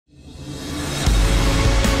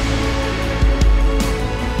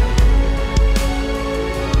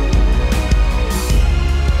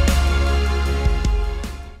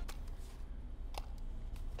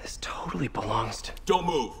promised. Don't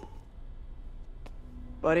move.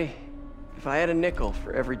 Buddy, if I had a nickel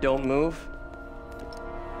for every don't move...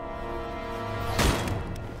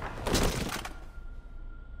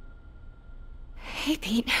 Hey,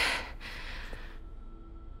 Pete.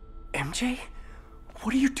 MJ?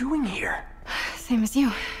 What are you doing here? Same as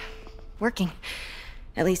you. Working.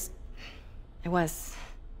 At least, I was.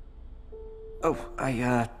 Oh,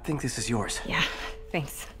 I think this is yours. Yeah,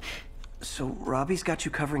 thanks. So, Robbie's got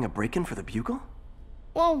you covering a break-in for the Bugle?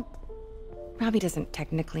 Well, Robbie doesn't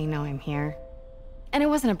technically know I'm here. And it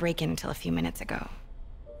wasn't a break-in until a few minutes ago.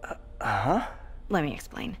 Uh-huh? Let me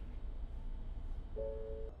explain.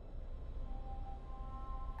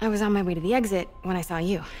 I was on my way to the exit when I saw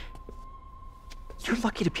you. You're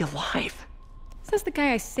lucky to be alive. Says the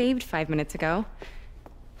guy I saved 5 minutes ago.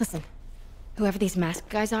 Listen, whoever these masked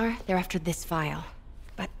guys are, they're after this file.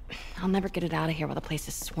 But I'll never get it out of here while the place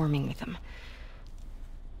is swarming with them.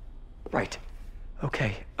 Right.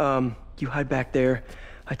 Okay, you hide back there.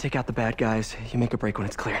 I take out the bad guys. You make a break when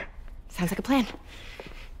it's clear. Sounds like a plan.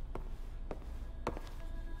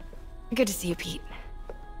 Good to see you, Pete.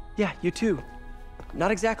 Yeah, you too. Not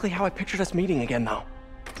exactly how I pictured us meeting again, though.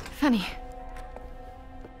 Funny.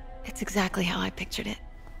 It's exactly how I pictured it.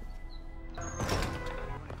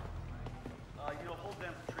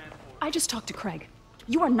 I just talked to Craig.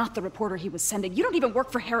 You are not the reporter he was sending. You don't even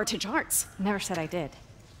work for Heritage Arts. Never said I did.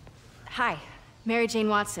 Hi, Mary Jane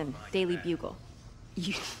Watson, Daily Bugle.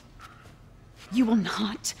 You will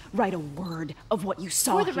not write a word of what you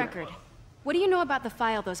saw For the here. record, what do you know about the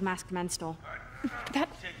file those masked men stole? That...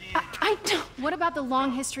 I don't... What about the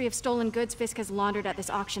long history of stolen goods Fisk has laundered at this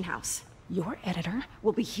auction house? Your editor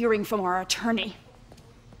will be hearing from our attorney.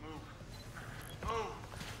 Move.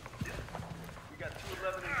 We got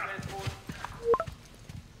 211 in transport.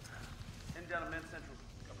 Heading down to Men's Central.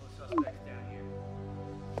 A couple of suspects down here.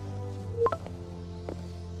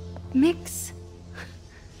 Mix?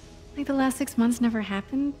 Like the last 6 months never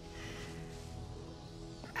happened?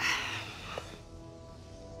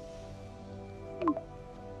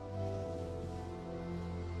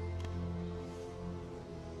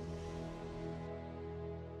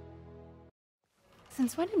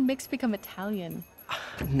 Since when did Mix become Italian?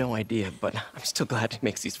 No idea, but I'm still glad he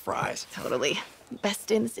makes these fries. Totally. Best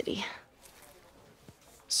in the city.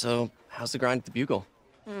 So, how's the grind at the Bugle?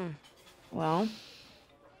 Well,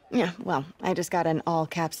 I just got an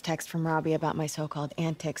all-caps text from Robbie about my so-called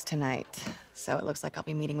antics tonight. So it looks like I'll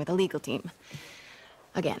be meeting with a legal team.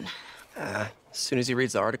 Again. As soon as he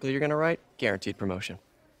reads the article you're gonna write, guaranteed promotion.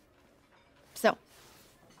 So,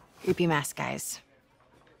 creepy mask guys.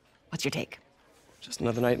 What's your take? Just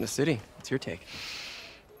another night in the city. What's your take?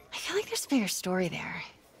 I feel like there's a bigger story there.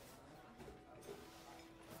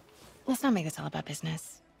 Let's not make this all about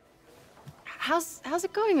business. How's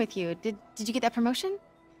it going with you? Did you get that promotion?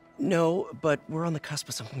 No, but we're on the cusp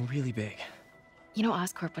of something really big. You know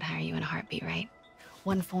Oscorp would hire you in a heartbeat, right?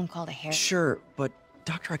 One phone call to Harry. Sure, but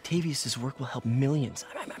Dr. Octavius's work will help millions.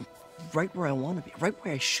 I'm right where I want to be, right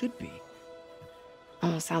where I should be.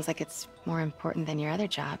 Almost sounds like it's more important than your other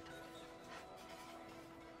job.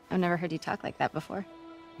 I've never heard you talk like that before.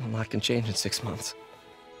 A lot can change in 6 months.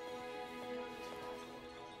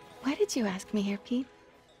 Why did you ask me here, Pete?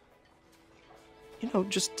 You know,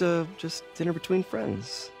 just dinner between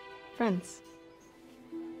friends. Friends.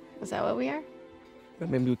 Is that what we are?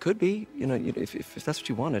 Maybe we could be, if that's what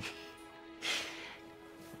you wanted.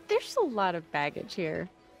 There's a lot of baggage here.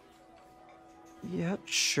 Yeah,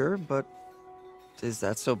 sure, but is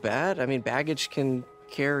that so bad? I mean, baggage can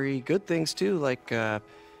carry good things too, like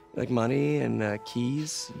money and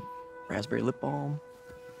keys, and raspberry lip balm.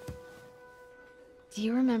 Do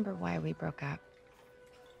you remember why we broke up?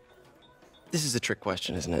 This is a trick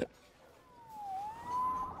question, isn't it?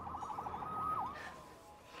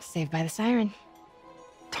 Saved by the siren.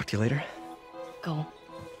 Talk to you later. Go.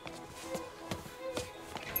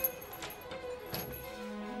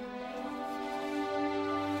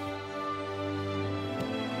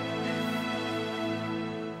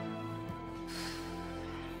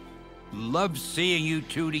 Love seeing you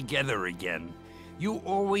two together again. You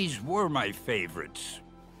always were my favorites.